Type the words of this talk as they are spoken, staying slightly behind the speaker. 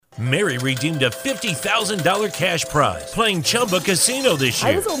Mary redeemed a $50,000 cash prize playing Chumba Casino this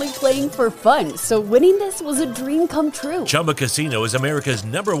year. I was only playing for fun, so winning this was a dream come true. Chumba Casino is America's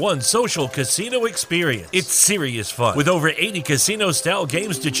 #1 social casino experience. It's serious fun. With over 80 casino-style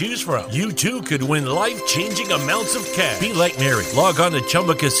games to choose from, you too could win life-changing amounts of cash. Be like Mary. Log on to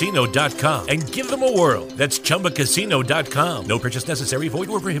ChumbaCasino.com and give them a whirl. That's ChumbaCasino.com. No purchase necessary. Void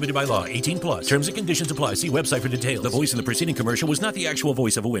where prohibited by law. 18 plus. Terms and conditions apply. See website for details. The voice in the preceding commercial was not the actual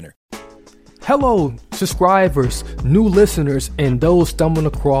voice of a winner. Hello, subscribers, new listeners, and those stumbling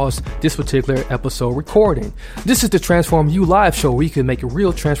across this particular episode recording. This is the Transform You Live show where you can make a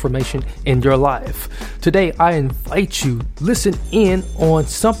real transformation in your life. Today, I invite you to listen in on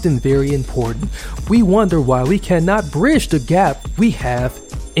something very important. We wonder why we cannot bridge the gap we have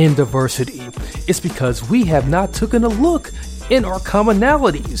in diversity. It's because we have not taken a look in our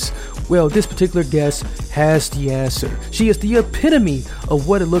commonalities. Well, this particular guest has the answer. She is the epitome of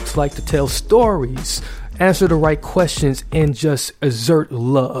what it looks like to tell stories, answer the right questions, and just exert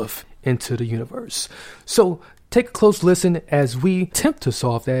love into the universe. So take a close listen as we attempt to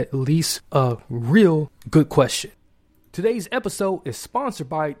solve that, at least a real good question. Today's episode is sponsored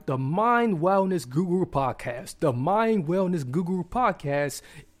by the Mind Wellness Guru Podcast. The Mind Wellness Guru Podcast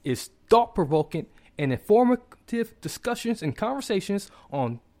is thought-provoking and informative discussions and conversations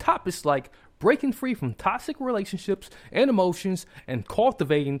on topics like breaking free from toxic relationships and emotions and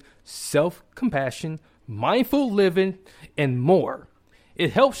cultivating self-compassion, mindful living, and more.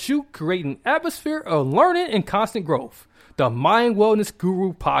 It helps you create an atmosphere of learning and constant growth. The Mind Wellness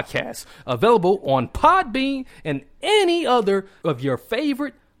Guru Podcast, available on Podbean and any other of your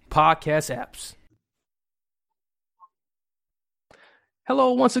favorite podcast apps.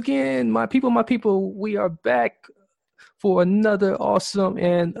 Hello, once again, my people, we are back for another awesome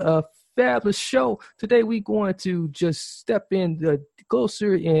and fabulous show. Today, we're going to just step in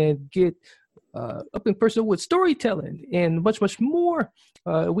closer and get up in person with storytelling and much, much more.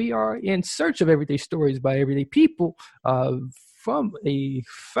 We are in search of everyday stories by everyday people from a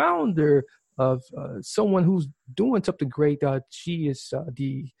founder of someone who's doing something great. She is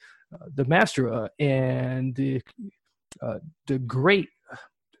the master and the great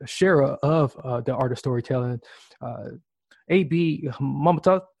sharer of the art of storytelling, AB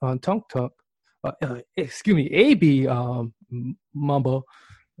Mambo AB Mambo,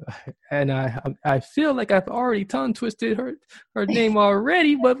 and I feel like I've already tongue twisted her name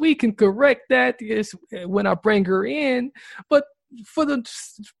already, but we can correct that when I bring her in. But for the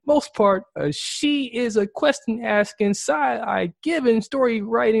most part, she is a question asking, side-eye giving, story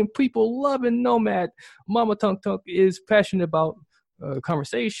writing, people loving nomad. Mama Tunk Tunk is passionate about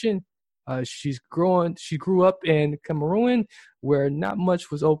conversation. She grew up in Cameroon, where not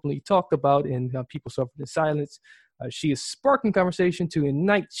much was openly talked about and people suffered in silence. She is sparking conversation to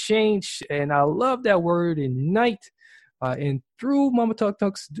ignite change, and I love that word, ignite. And through Mama Tunk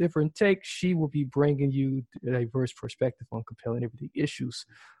Tunk's different takes, she will be bringing you a diverse perspective on compelling everyday issues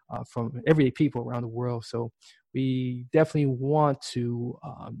from everyday people around the world. So we definitely want to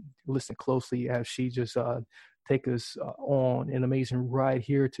listen closely as she just take us on an amazing ride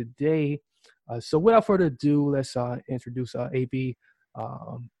here today. So without further ado, let's introduce AB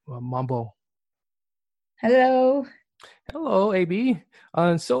Mambo. Hello. Hello, AB.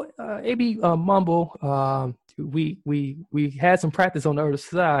 So AB Mambo, we had some practice on the other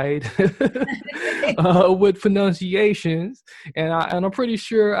side with pronunciations, and I'm pretty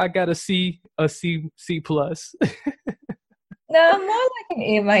sure I got a C plus. No, more like an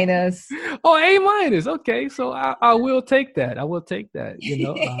A minus. Oh, A minus. Okay, so I will take that. I will take that.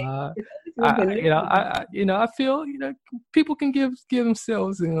 I feel people can give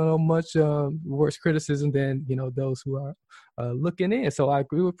themselves much worse criticism than those who are looking in. So I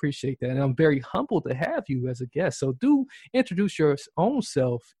do appreciate that, and I'm very humbled to have you as a guest. So do introduce your own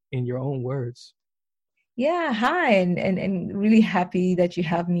self in your own words. Yeah, hi, and really happy that you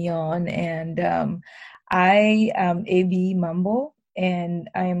have me on. And I am AB Mambo, and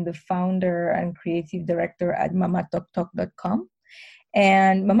I am the founder and creative director at mamatoktok.com.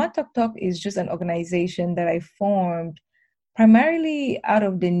 And Mama Tok Tok is just an organization that I formed primarily out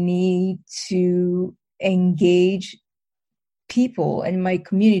of the need to engage people in my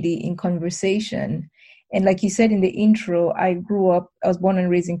community in conversation. And like you said in the intro, I was born and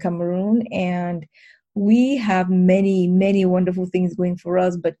raised in Cameroon, and we have many, many wonderful things going for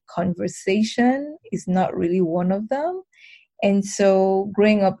us, but conversation is not really one of them. And so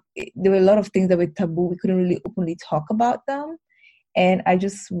growing up, there were a lot of things that were taboo. We couldn't really openly talk about them. And I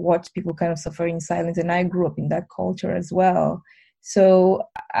just watched people kind of suffer in silence. And I grew up in that culture as well. So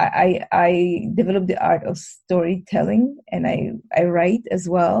I developed the art of storytelling, and I write as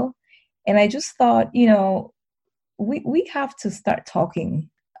well. And I just thought, we have to start talking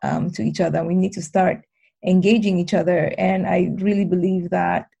to each other. We need to start engaging each other. And I really believe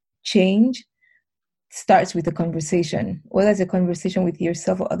that change starts with a conversation, whether it's a conversation with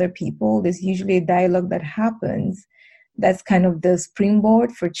yourself or other people. There's usually a dialogue that happens that's kind of the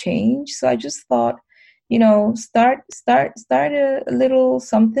springboard for change. So I just thought, start a little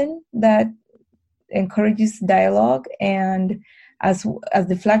something that encourages dialogue. And as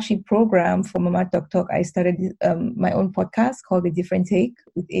the flagship program for Mama Talk Talk, I started my own podcast called The Different Take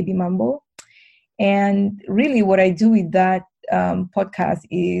with AB Mambo. And really what I do with that podcast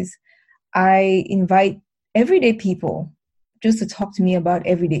is I invite everyday people just to talk to me about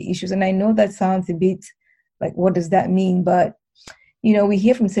everyday issues. And I know that sounds a bit like, what does that mean? But, we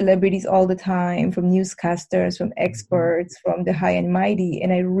hear from celebrities all the time, from newscasters, from experts, from the high and mighty.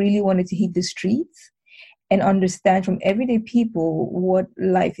 And I really wanted to hit the streets and understand from everyday people what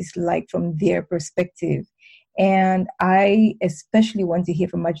life is like from their perspective. And I especially want to hear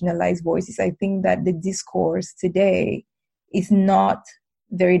from marginalized voices. I think that the discourse today is not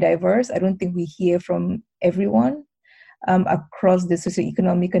very diverse. I don't think we hear from everyone across the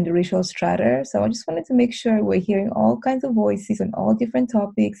socioeconomic and the racial strata. So I just wanted to make sure we're hearing all kinds of voices on all different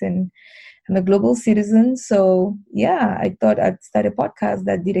topics, and I'm a global citizen. So yeah, I thought I'd start a podcast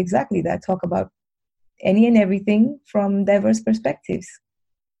that did exactly that, talk about any and everything from diverse perspectives.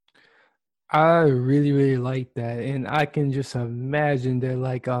 I really, really like that. And I can just imagine that,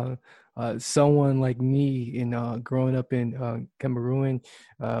 like, someone like me growing up in Cameroon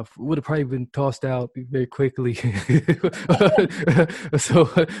would have probably been tossed out very quickly. so,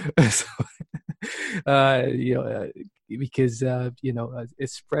 because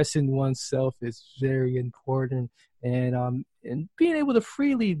expressing oneself is very important, and being able to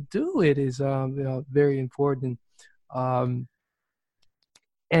freely do it is very important.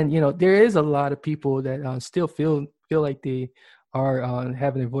 And there is a lot of people that still feel like they are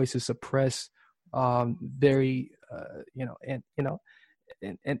having their voices suppressed, very and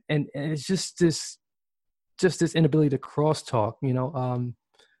it's just this inability to crosstalk.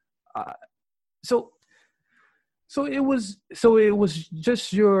 So it was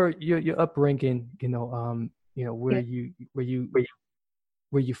just your upbringing, where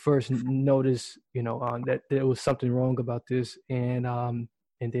you first noticed, that there was something wrong about this, and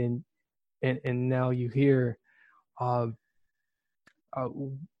then now you hear.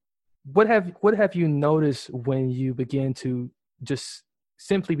 What have you noticed when you begin to just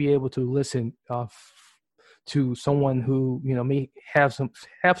simply be able to listen to someone who may have some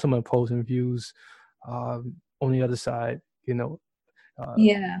opposing views on the other side,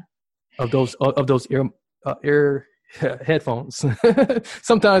 Yeah. of those ear headphones.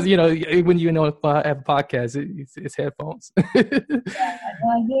 Sometimes when have a podcast, it's headphones. I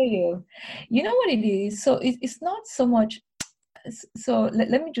hear you. You know what it is? So it's not so much. So let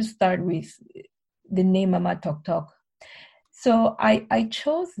me just start with the name Mama Talk Talk. So I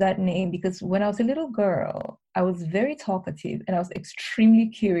chose that name because when I was a little girl, I was very talkative and I was extremely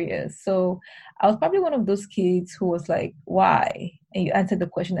curious. So I was probably one of those kids who was like, why? And you answer the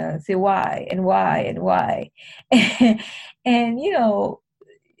question and say why and why and why. And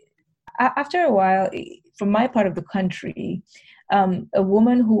after a while, from my part of the country, a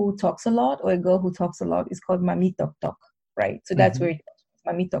woman who talks a lot or a girl who talks a lot is called Mami Tok Tok, right? So that's where it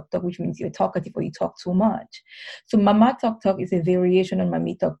Mami Tok Tok, which means you're talkative or you talk too much. So Mama Tok Tok is a variation on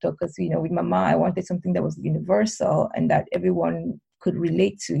Mami Tok Tok because, with Mama, I wanted something that was universal and that everyone could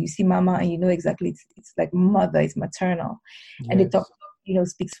relate to. You see Mama and you know exactly, it's like mother, it's maternal. Yes. And the Tok Tok,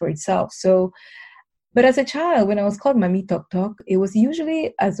 speaks for itself. So, but as a child, when I was called Mami Tok Tok, it was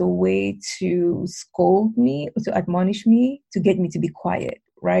usually as a way to scold me, or to admonish me, to get me to be quiet,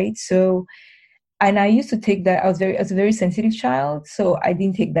 right? So, and I used to take that, I was a very sensitive child, so I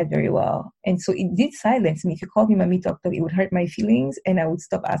didn't take that very well. And so it did silence me. If you called me Mami Tok Tok, it would hurt my feelings and I would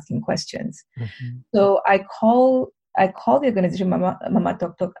stop asking questions. Mm-hmm. So I call the organization Mama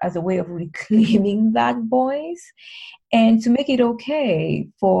Tok Tok as a way of reclaiming that voice and to make it okay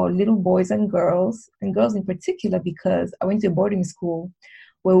for little boys and girls in particular, because I went to a boarding school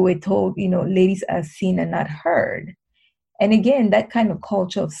where we were told, ladies are seen and not heard. And again, that kind of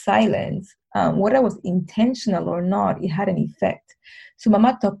culture of silence, whether was intentional or not, it had an effect. So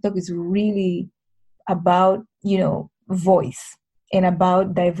Mama Tok Tok is really about, voice and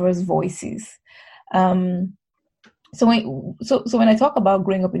about diverse voices. So when I talk about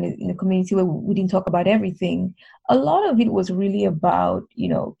growing up in a community where we didn't talk about everything, a lot of it was really about,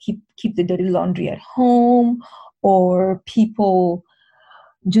 keep the dirty laundry at home, or people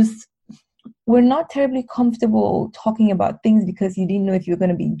just were not terribly comfortable talking about things because you didn't know if you were going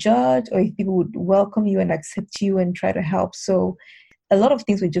to be judged or if people would welcome you and accept you and try to help. So a lot of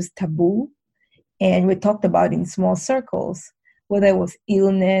things were just taboo and were talked about in small circles, whether it was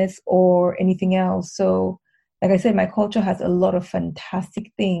illness or anything else. So, like I said, my culture has a lot of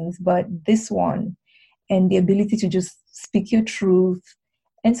fantastic things, but this one and the ability to just speak your truth,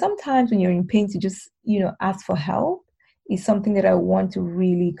 and sometimes when you're in pain to just, ask for help is something that I want to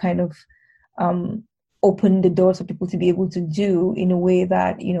really kind of um, open the doors for people to be able to do in a way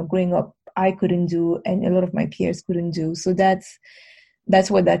that, growing up, I couldn't do and a lot of my peers couldn't do. So that's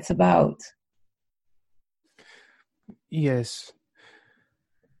what that's about. Yes.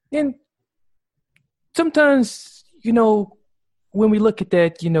 And sometimes, when we look at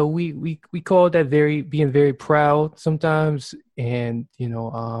that, we call that being very proud sometimes. And,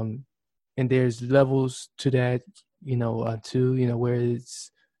 and there's levels to that, too, where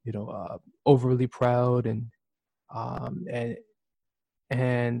it's, overly proud um,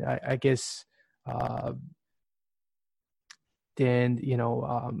 and, I guess, uh, then,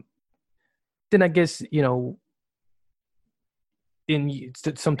 then I guess,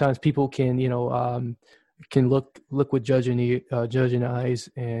 sometimes people can look with judging eyes,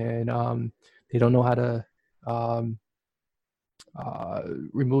 and they don't know how to um,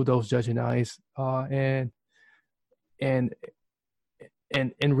 remove those judging eyes, and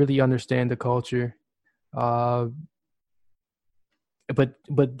and really understand the culture. Uh, but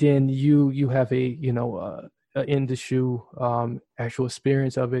then you have a in the shoe actual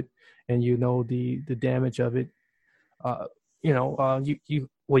experience of it, and the damage of it. Uh,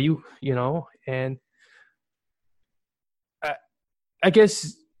 and I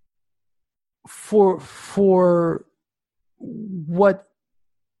guess for what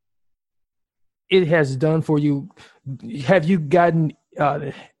it has done for you, have you gotten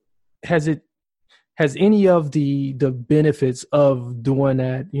has it has any of the benefits of doing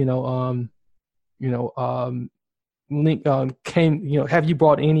that link came have you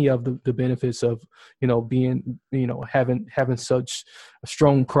brought any of the benefits of being having such a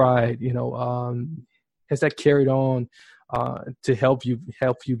strong pride, has that carried on to help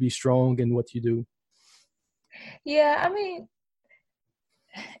you be strong in what you do? Yeah, I mean,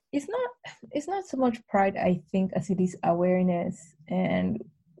 it's not so much pride, I think, as it is awareness. And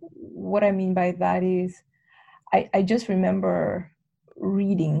what I mean by that is I just remember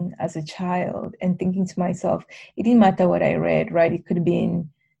reading as a child and thinking to myself, it didn't matter what I read, right? It could have been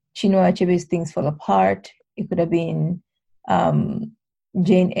Chinua Achebe's Things Fall Apart. It could have been um,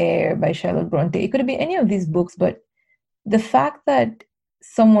 Jane Eyre by Charlotte Bronte. It could have been any of these books, but the fact that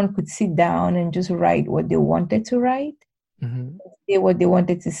someone could sit down and just write what they wanted to write, Mm-hmm. say what they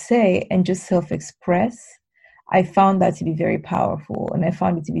wanted to say, and just self-express, I found that to be very powerful, and I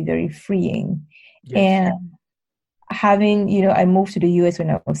found it to be very freeing. Yes. And I moved to the US when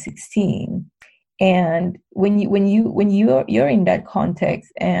I was 16. And when you're in that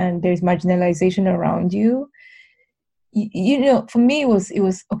context and there's marginalization around you, for me it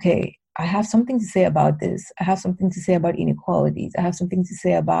was okay. I have something to say about this. I have something to say about inequalities. I have something to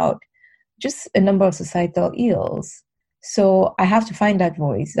say about just a number of societal ills. So I have to find that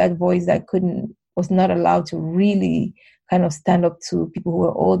voice that was not allowed to really kind of stand up to people who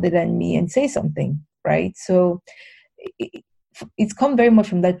were older than me and say something, right? So it, it's come very much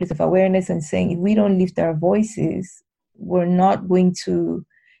from that place of awareness and saying if we don't lift our voices, we're not going to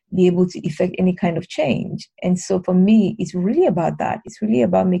be able to effect any kind of change. And so for me, it's really about that. It's really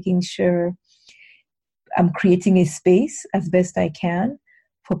about making sure I'm creating a space as best I can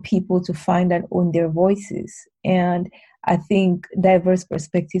for people to find and own their voices. And I think diverse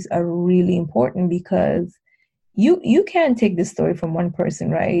perspectives are really important because you can't take the story from one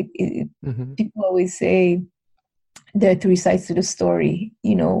person, right? Mm-hmm. People always say there are three sides to the story,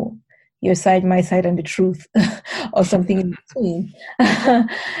 your side, my side, and the truth, or something in between.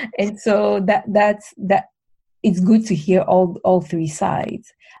 And so that's that. It's good to hear all three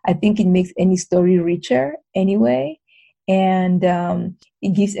sides. I think it makes any story richer anyway, and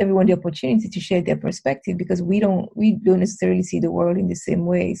it gives everyone the opportunity to share their perspective because we don't necessarily see the world in the same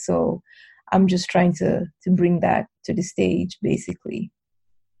way. So I'm just trying to bring that to the stage, basically.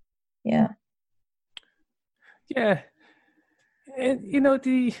 Yeah. Yeah. And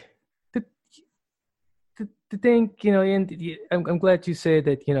the the thing, and I'm glad you said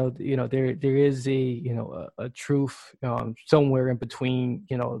that, there is a truth somewhere in between,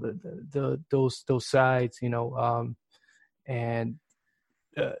 those sides, and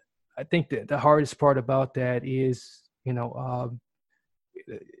I think that the hardest part about that is,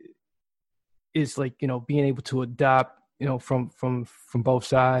 is like, being able to adapt, from both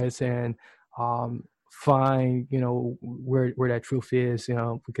sides, and find, where that truth is,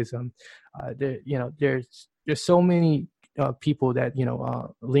 because there, there's so many people that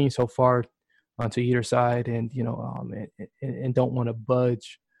lean so far onto either side, and and don't want to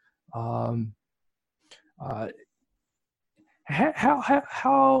budge. Um, uh,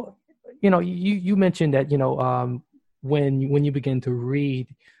 how you mentioned that when you begin to read,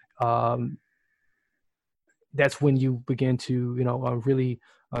 that's when you begin to really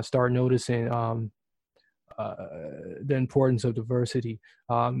start noticing the importance of diversity.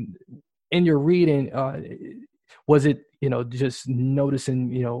 In your reading, was it just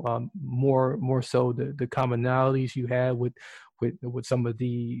noticing more so the commonalities you had with some of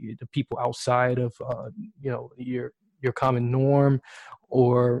the people outside of your common norm,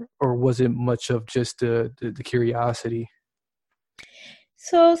 or was it much of just the curiosity?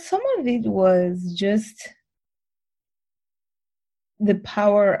 So some of it was just the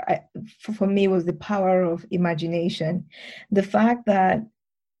power, for me, was the power of imagination. The fact that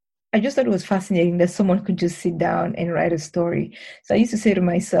I just thought it was fascinating that someone could just sit down and write a story. So I used to say to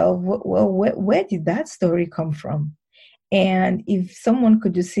myself, well, where did that story come from? And if someone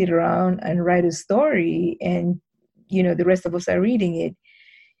could just sit around and write a story, and the rest of us are reading it,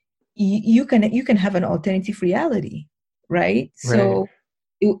 you can have an alternative reality, right? So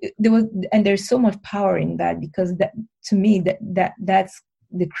there's so much power in that, because that, to me, that's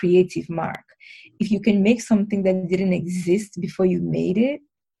the creative mark. If you can make something that didn't exist before you made it,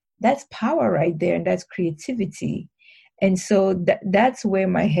 that's power right there, and that's creativity. And so that's where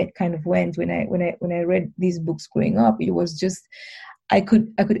my head kind of went when I read these books growing up. It was just, I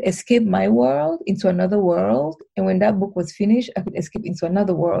could escape my world into another world, and when that book was finished, I could escape into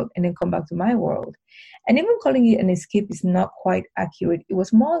another world and then come back to my world. And even calling it an escape is not quite accurate. It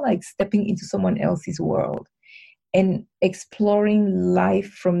was more like stepping into someone else's world and exploring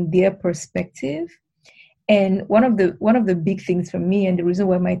life from their perspective. And one of the big things for me, and the reason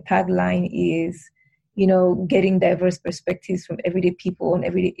why my tagline is, getting diverse perspectives from everyday people on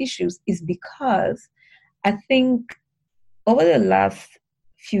everyday issues, is because I think over the last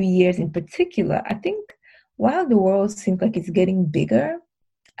few years in particular, I think while the world seems like it's getting bigger,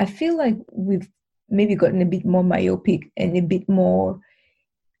 I feel like we've maybe gotten a bit more myopic and a bit more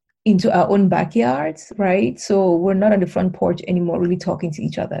into our own backyards, right? So we're not on the front porch anymore, really talking to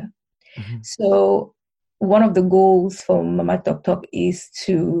each other. Mm-hmm. So one of the goals for Mama Talk Talk is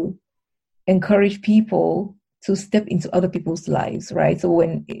to encourage people to step into other people's lives, right? So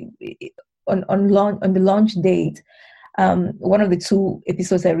when on the launch date, one of the 2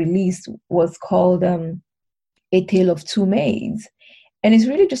 episodes I released was called A Tale of Two Maids. And it's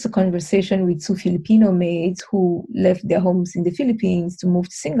really just a conversation with 2 Filipino maids who left their homes in the Philippines to move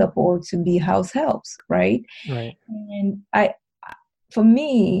to Singapore to be house helps, right? Right. And for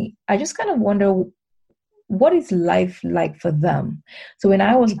me, I just kind of wonder, what is life like for them? So when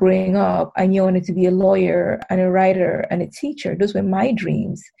I was growing up, I knew I wanted to be a lawyer and a writer and a teacher. Those were my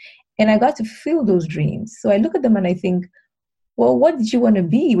dreams. And I got to feel those dreams. So I look at them and I think, well, what did you want to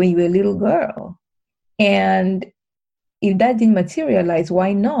be when you were a little girl? And if that didn't materialize,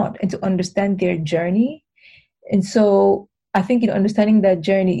 why not? And to understand their journey. And so I think in understanding that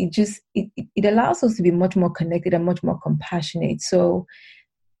journey, it allows us to be much more connected and much more compassionate. So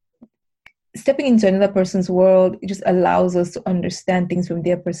stepping into another person's world, it just allows us to understand things from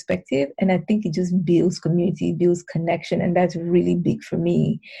their perspective. And I think it just builds community, builds connection. And that's really big for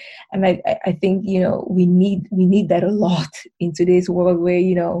me. And I think, we need that a lot in today's world where,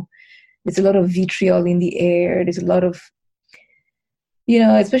 there's a lot of vitriol in the air. There's a lot of,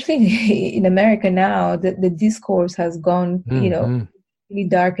 especially in America now, the discourse has gone, really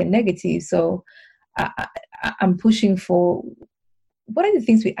dark and negative. So I'm pushing for, what are the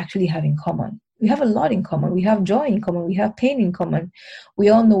things we actually have in common? We have a lot in common. We have joy in common. We have pain in common. We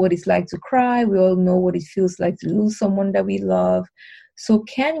all know what it's like to cry. We all know what it feels like to lose someone that we love. So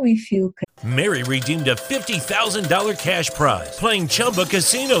can we feel... Mary redeemed a $50,000 cash prize playing Chumba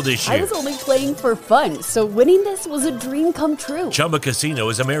Casino this year. I was only playing for fun, so winning this was a dream come true. Chumba Casino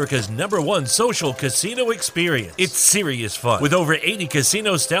is America's #1 social casino experience. It's serious fun. With over 80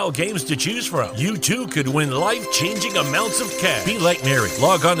 casino-style games to choose from, you too could win life-changing amounts of cash. Be like Mary.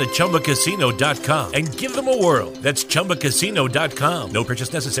 Log on to ChumbaCasino.com and give them a whirl. That's ChumbaCasino.com. No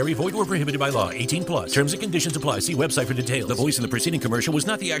purchase necessary. Void or prohibited by law. 18+. Terms and conditions apply. See website for details. The voice in the preceding commercial was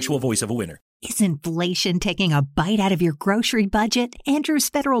not the actual voice of a winner. Is inflation taking a bite out of your grocery budget? Andrews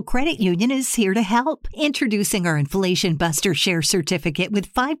Federal Credit Union is here to help. Introducing our Inflation Buster Share Certificate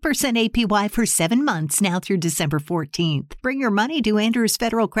with 5% APY for 7 months now through December 14th. Bring your money to Andrews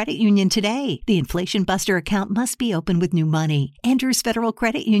Federal Credit Union today. The Inflation Buster account must be open with new money. Andrews Federal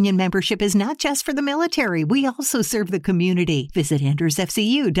Credit Union membership is not just for the military. We also serve the community. Visit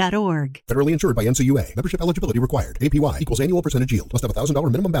andrewsfcu.org. Federally insured by NCUA. Membership eligibility required. APY equals annual percentage yield. Must have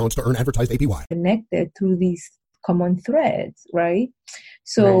 $1,000 minimum balance to earn advertised APY. Connected through these common threads, right?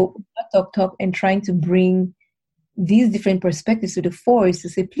 So talk and trying to bring these different perspectives to the fore is to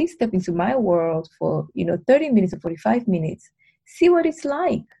say, please step into my world for 30 minutes or 45 minutes, see what it's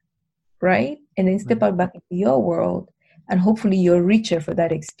like, right? And then step out back into your world, and hopefully you're richer for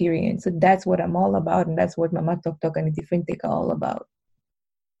that experience. So that's what I'm all about, and that's what Mama Talk and the Different Take are all about.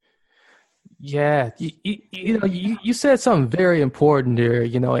 Yeah, you said something very important there,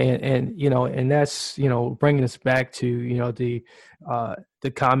 and that's, bringing us back to,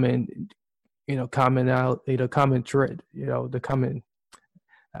 the common, common out, common thread, the common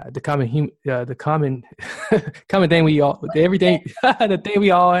thing we all, everything, the thing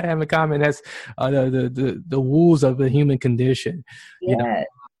we all have in common, that's the woes of the human condition. Yeah.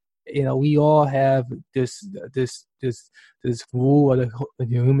 We all have this rule of the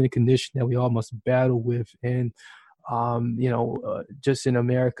human condition that we all must battle with, and just in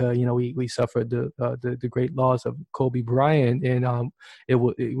America, we suffered the great loss of Kobe Bryant, and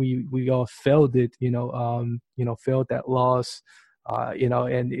we all felt it, felt that loss,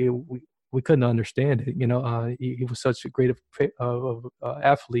 and we couldn't understand it. He was such a great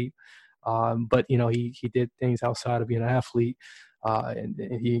athlete, but he did things outside of being an athlete. And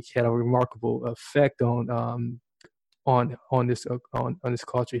he had a remarkable effect on this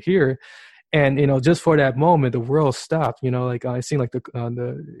culture here, and just for that moment, the world stopped. It seemed like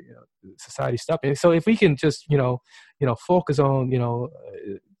the society stopped. And so if we can just focus on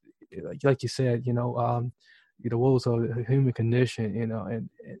like you said, the woes of the human condition,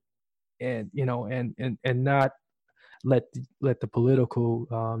 and not let the political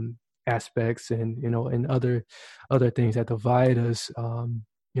aspects and other things that divide us,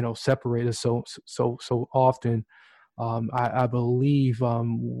 separate us so often. I believe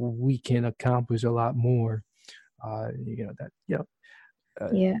we can accomplish a lot more. So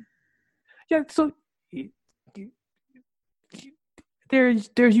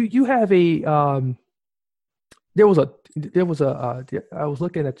you have a I was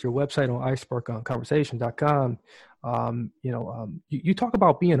looking at your website on icebergconversation.com. You talk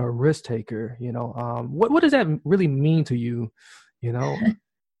about being a risk taker. What does that really mean to you?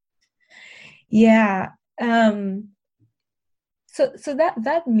 Yeah. So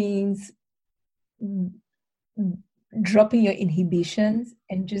that means dropping your inhibitions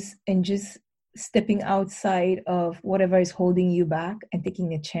and just stepping outside of whatever is holding you back and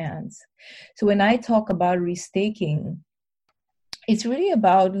taking a chance. So when I talk about risk taking, it's really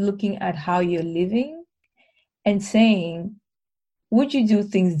about looking at how you're living and saying, would you do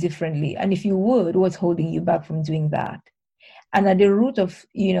things differently? And if you would, what's holding you back from doing that? And at the root of,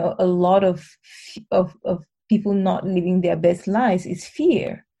 a lot of people not living their best lives is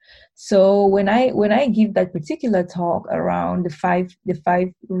fear. So when I give that particular talk around the five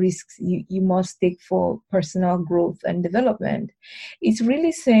risks you must take for personal growth and development, it's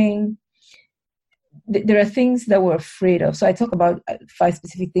really saying there are things that we're afraid of. So I talk about 5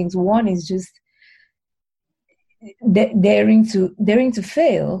 specific things. One is just daring to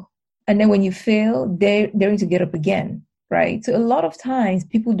fail, and then when you fail, daring to get up again, right? So a lot of times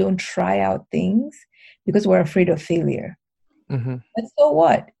people don't try out things because we're afraid of failure. Mm-hmm. But so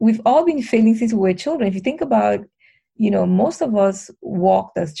what? We've all been failing since we were children. If you think about, most of us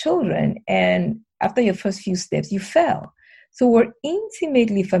walked as children, and after your first few steps, you fell. So we're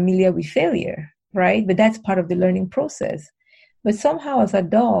intimately familiar with failure, right? But that's part of the learning process. But somehow as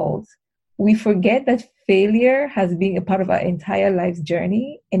adults, we forget that failure has been a part of our entire life's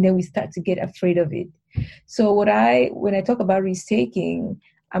journey, and then we start to get afraid of it. So when I talk about risk taking,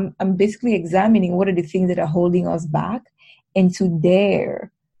 I'm basically examining what are the things that are holding us back, and to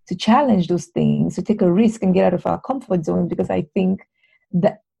dare to challenge those things, to take a risk and get out of our comfort zone, because I think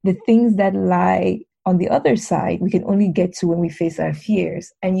that the things that lie on the other side, we can only get to when we face our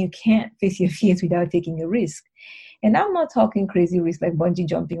fears, and you can't face your fears without taking a risk. And I'm not talking crazy risk like bungee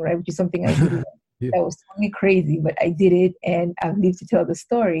jumping, right? Which is something I did that was totally crazy, but I did it and I've lived to tell the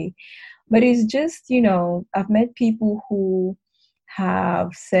story. But it's just, I've met people who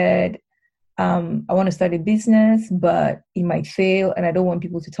have said, I want to start a business, but it might fail, and I don't want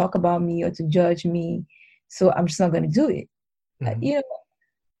people to talk about me or to judge me, so I'm just not going to do it. Mm-hmm.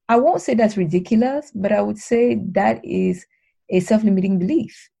 I won't say that's ridiculous, but I would say that is a self-limiting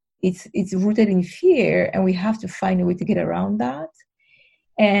belief. It's rooted in fear, and we have to find a way to get around that.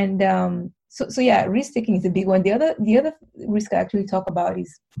 And so yeah, risk taking is a big one. The other risk I actually talk about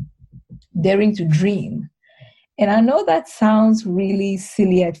is daring to dream. And I know that sounds really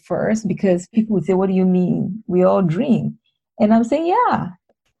silly at first, because people would say, "What do you mean? We all dream." And I'm saying, yeah,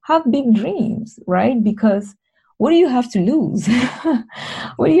 have big dreams, right? Because what do you have to lose?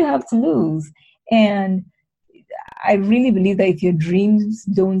 What do you have to lose? And I really believe that if your dreams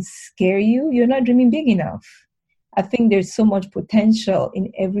don't scare you, you're not dreaming big enough. I think there's so much potential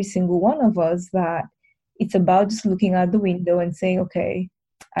in every single one of us that it's about just looking out the window and saying, okay,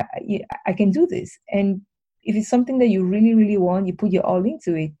 I can do this. And if it's something that you really, really want, you put your all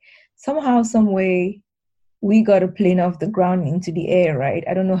into it. Somehow, some way, we got a plane off the ground into the air, right?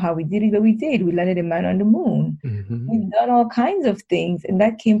 I don't know how we did it, but we did. We landed a man on the moon. Mm-hmm. We've done all kinds of things. And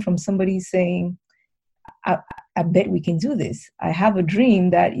that came from somebody saying, I bet we can do this. I have a dream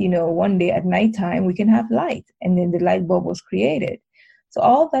that, one day at nighttime we can have light. And then the light bulb was created. So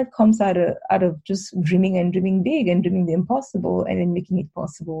all that comes out of just dreaming and dreaming big and dreaming the impossible and then making it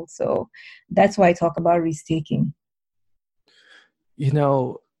possible. So that's why I talk about risk taking.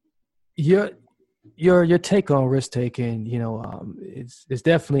 Your take on risk taking, it's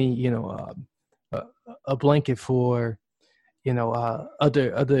definitely, a blanket for,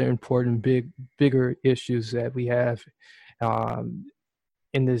 other important bigger issues that we have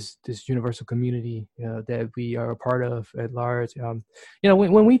in this universal community that we are a part of at large.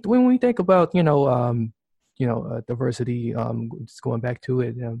 When we think about diversity, just going back to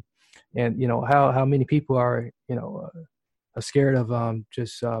it, and how many people are scared of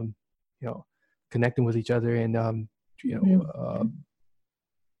just connecting with each other, and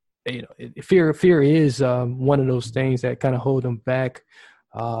fear is one of those things that kind of hold them back.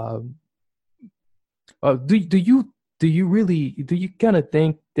 Do you kind of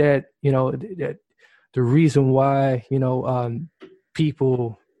think that that the reason why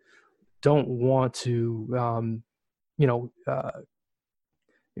people don't want to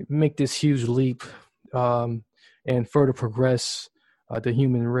make this huge leap and further progress the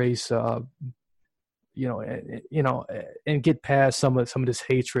human race, and get past some of this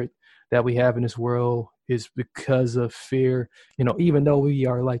hatred that we have in this world is because of fear? Even though we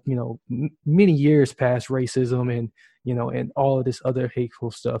are many years past racism and all of this other hateful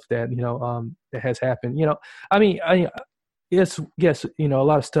stuff that that has happened. Yes, a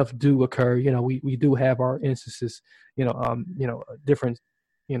lot of stuff do occur. We do have our instances, different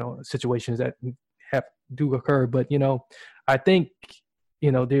situations that do occur, but I think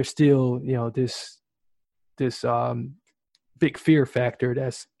there's still this big fear factor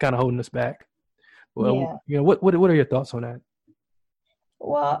that's kind of holding us back. Well, yeah. What are your thoughts on that?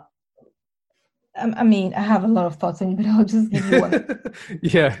 Well, I have a lot of thoughts on it, but I'll just give you one.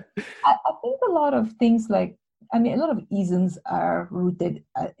 Yeah. I think a lot of things a lot of isms are rooted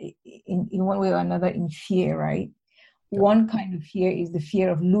in one way or another in fear, right? One kind of fear is the fear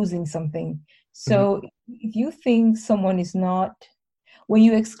of losing something. So if you think someone is not, when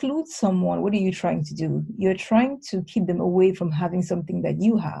you exclude someone, what are you trying to do? You're trying to keep them away from having something that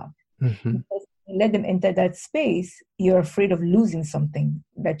you have. Mm-hmm. Because you let them enter that space, you're afraid of losing something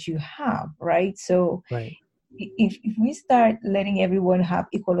that you have, right? So right. If we start letting everyone have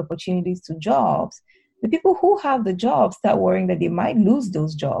equal opportunities to jobs, the people who have the jobs start worrying that they might lose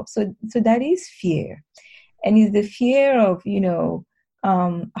those jobs. So that is fear. And it's the fear of,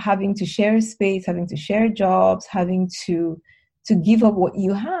 having to share space, having to share jobs, having to give up what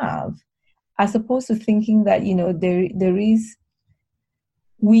you have, as opposed to thinking that, there is,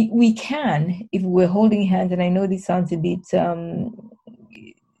 we can, if we're holding hands. And I know this sounds a bit,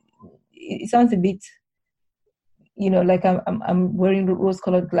 it sounds a bit, like I'm wearing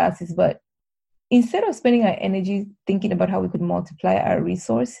rose-colored glasses, but instead of spending our energy thinking about how we could multiply our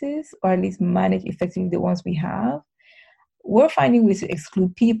resources, or at least manage effectively the ones we have, we're finding ways to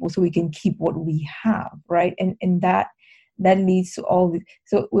exclude people so we can keep what we have, right? And that leads to all the.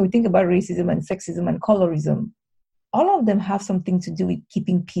 So when we think about racism and sexism and colorism, all of them have something to do with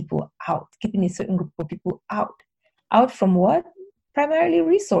keeping people out, keeping a certain group of people out from what? Primarily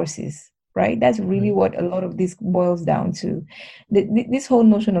resources. Right? That's really what a lot of this boils down to. This whole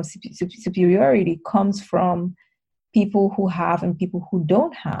notion of superiority comes from people who have and people who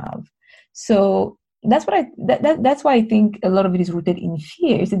don't have. So that's that's why I think a lot of it is rooted in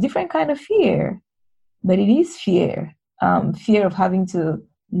fear. It's a different kind of fear, but it is fear. Fear of having to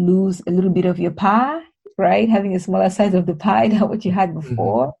lose a little bit of your pie, right? Having a smaller size of the pie than what you had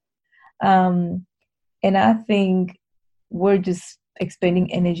before. And I think we're just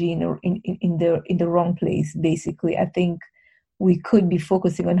expending energy in the wrong place. Basically, I think we could be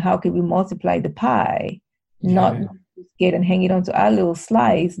focusing on how can we multiply the pie, not Yeah. get and hang it onto our little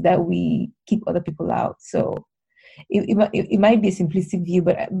slice that we keep other people out. So it might be a simplistic view,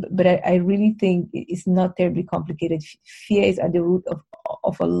 but I really think it's not terribly complicated. Fear is at the root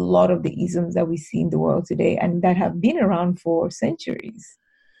of a lot of the isms that we see in the world today, and that have been around for centuries.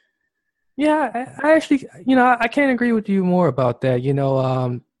 Yeah, I actually, I can't agree with you more about that.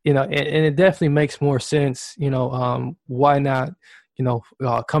 And it definitely makes more sense. Why not,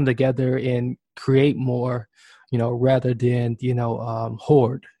 come together and create more, rather than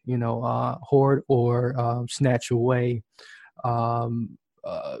hoard, hoard or snatch away, um,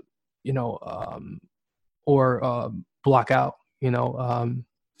 uh, or block out. You know,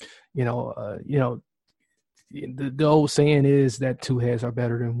 the old saying is that two heads are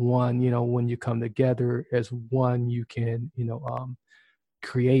better than one. When you come together as one, you can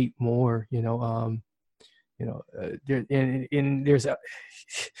create more. And there's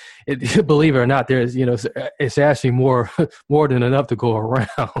believe it or not, there's it's actually more than enough to go around.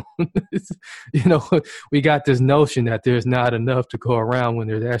 you know we got this notion that there's not enough to go around when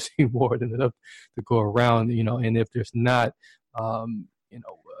there's actually more than enough to go around. And if there's not,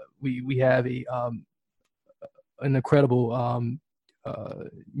 we have an incredible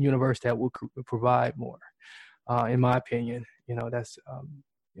universe that will provide more. In my opinion, that's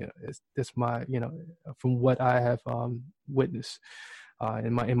that's my from what I have witnessed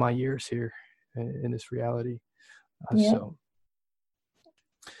in my years here in this reality. Yeah. So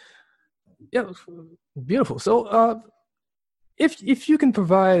yeah, beautiful. So if you can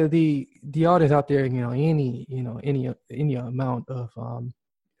provide the audience out there, any amount of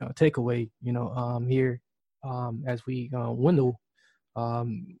takeaway, here as we window,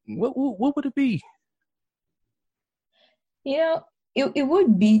 what would it be? It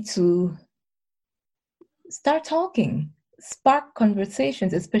would be to start talking, spark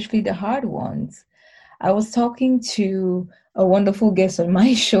conversations, especially the hard ones. I was talking to a wonderful guest on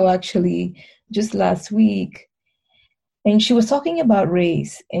my show actually just last week, and she was talking about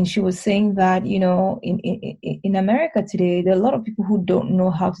race, and she was saying that in America today there are a lot of people who don't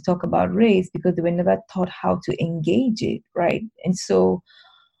know how to talk about race because they were never taught how to engage it, right? And so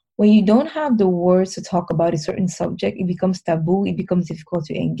when you don't have the words to talk about a certain subject, it becomes taboo, it becomes difficult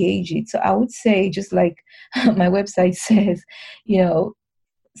to engage it. So I would say, just like my website says,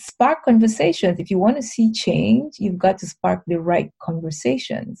 spark conversations. If you want to see change, you've got to spark the right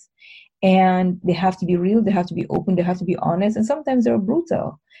conversations. And they have to be real, they have to be open, they have to be honest, and sometimes they're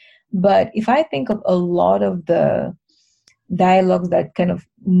brutal. But if I think of a lot of the dialogues that kind of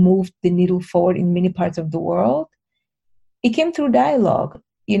moved the needle forward in many parts of the world, it came through dialogue.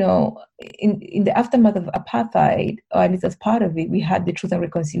 In the aftermath of apartheid, or at least as part of it, we had the Truth and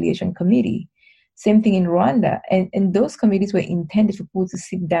Reconciliation Committee. Same thing in Rwanda. And those committees were intended for people to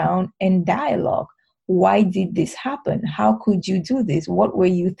sit down and dialogue. Why did this happen? How could you do this? What were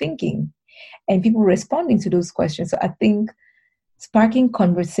you thinking? And people responding to those questions. So I think sparking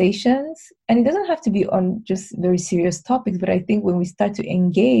conversations, and it doesn't have to be on just very serious topics, but I think when we start to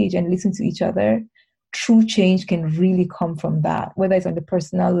engage and listen to each other, true change can really come from that, whether it's on the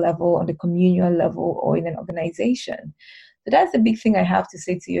personal level, on the communal level, or in an organization. So that's the big thing I have to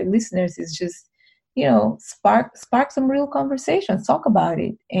say to your listeners is just, spark some real conversations, talk about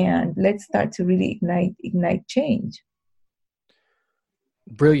it, and let's start to really ignite change.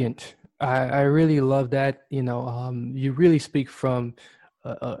 Brilliant. I really love that. You really speak from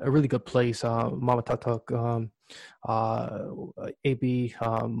a really good place. Mama Talk, AB,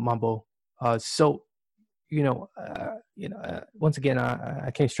 Mambo. So, once again,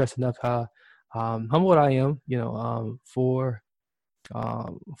 I can't stress enough how humbled I am, for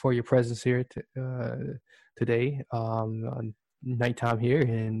your presence here today, nighttime here,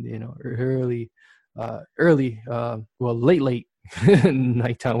 and late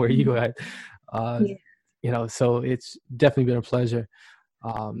nighttime where you at. So it's definitely been a pleasure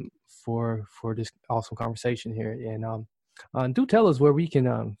for this awesome conversation here, and do tell us where we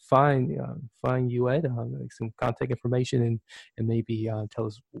can find you at, some contact information, and maybe tell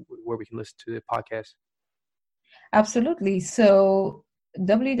us where we can listen to the podcast. Absolutely. So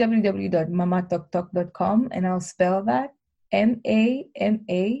www.mamatalktalk.com, and I'll spell that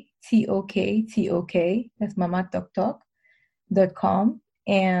MAMATOKTOK. That's mamatalktalk.com.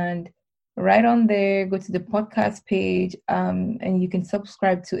 And right on there, go to the podcast page, and you can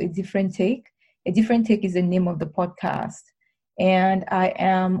subscribe to A Different Take. A Different Take is the name of the podcast. And I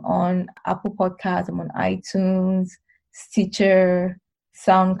am on Apple Podcasts, I'm on iTunes, Stitcher,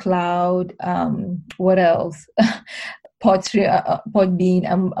 SoundCloud, what else? Podbean.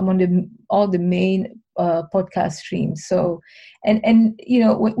 I'm on all the main podcast streams. So, and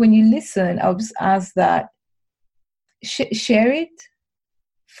when you listen, I'll just ask that share it.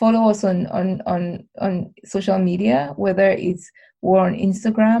 Follow us on social media, whether we're on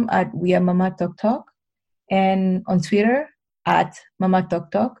Instagram at We Are Mama Talk Talk, and on Twitter at Mama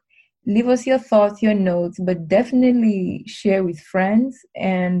Talk Talk. Leave us your thoughts, your notes, but definitely share with friends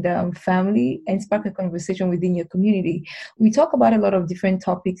and family and spark a conversation within your community. We talk about a lot of different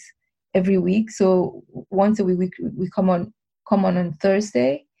topics every week. So once a week, we come on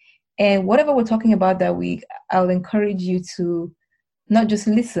Thursday. And whatever we're talking about that week, I'll encourage you to not just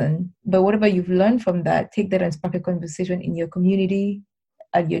listen, but whatever you've learned from that, take that and spark a conversation in your community,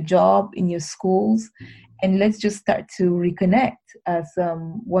 at your job, in your schools. And let's just start to reconnect as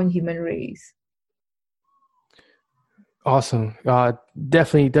one human race. Awesome.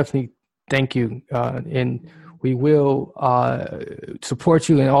 Definitely thank you. And we will support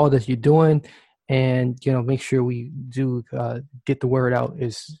you in all that you're doing, and make sure we do get the word out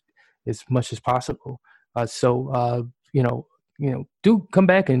as much as possible. So do come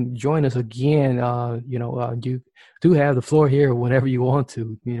back and join us again. You do have the floor here whenever you want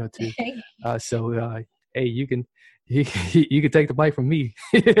to. Hey, you can take the bite from me.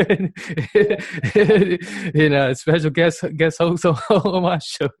 And special guest host on my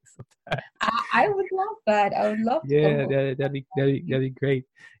show. I would love that. I would love. Yeah, that'd be great.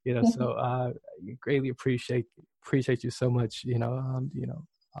 So greatly appreciate you so much.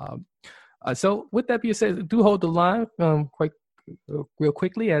 So with that being said, do hold the line quite real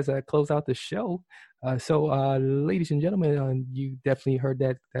quickly as I close out the show. So ladies and gentlemen, you definitely heard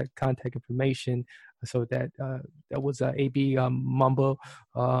that contact information. So that was AB Mambo.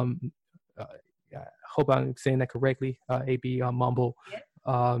 I hope I'm saying that correctly. AB Mambo.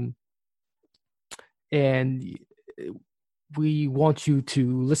 And we want you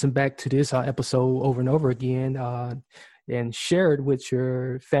to listen back to this episode over and over again, and share it with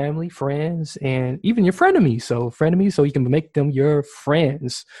your family, friends, and even your frenemies. So you can make them your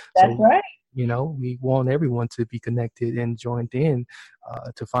friends. That's right. We want everyone to be connected and joined in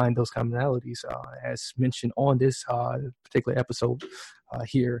to find those commonalities, as mentioned on this particular episode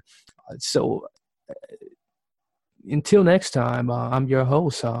here. So until next time, I'm your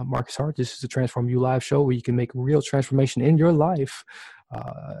host, Marcus Hart. This is the Transform You Live show, where you can make real transformation in your life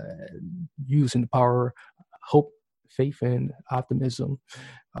using the power of hope, faith, and optimism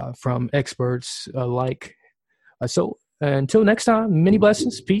from experts alike. So until next time, many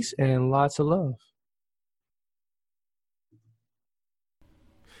blessings, peace, and lots of love.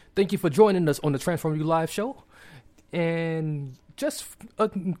 Thank you for joining us on the Transform You Live show. And just a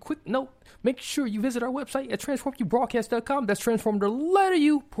quick note, make sure you visit our website at transformyoubroadcast.com. That's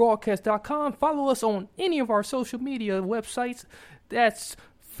transformyoubroadcast.com. Follow us on any of our social media websites. That's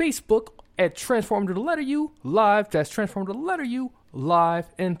Facebook at transform_you live. That's transform_you live.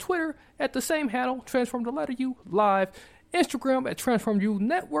 And Twitter at the same handle, transform_you live. Instagram at transform_you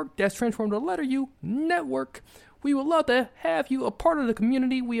network. That's transform_you network. We would love to have you a part of the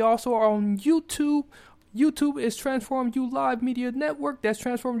community. We also are on YouTube. YouTube is Transform You Live Media Network. That's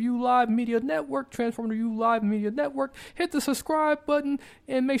Transform You Live Media Network. Transform You Live Media Network. Hit the subscribe button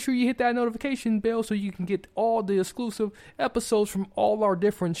and make sure you hit that notification bell so you can get all the exclusive episodes from all our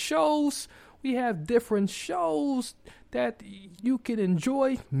different shows. We have different shows that you can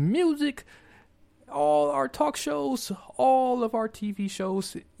enjoy. Music, all our talk shows, all of our TV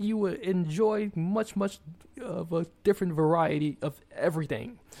shows. You will enjoy much of a different variety of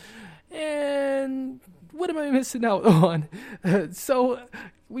everything. And what am I missing out on? So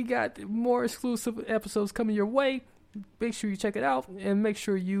we got more exclusive episodes coming your way. Make sure you check it out, and make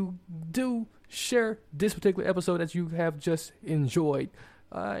sure you do share this particular episode that you have just enjoyed.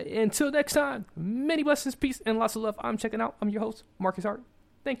 Until next time, many blessings, peace, and lots of love. I'm checking out. I'm your host, Marcus Hart.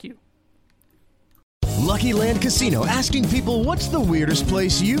 Thank you. Lucky Land Casino, asking people, what's the weirdest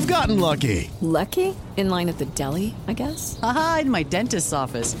place you've gotten lucky? Lucky? In line at the deli, I guess? Aha, in my dentist's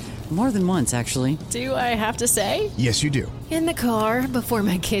office. More than once, actually. Do I have to say? Yes, you do. In the car before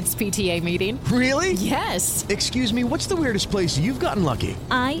my kids' PTA meeting. Really? Yes. Excuse me, what's the weirdest place you've gotten lucky?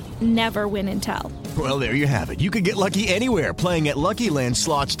 I never win and tell. Well, there you have it. You can get lucky anywhere, playing at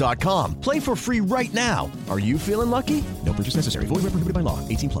LuckyLandSlots.com. Play for free right now. Are you feeling lucky? No purchase necessary. Void where prohibited by law.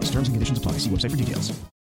 18+. Terms and conditions apply. See website for details.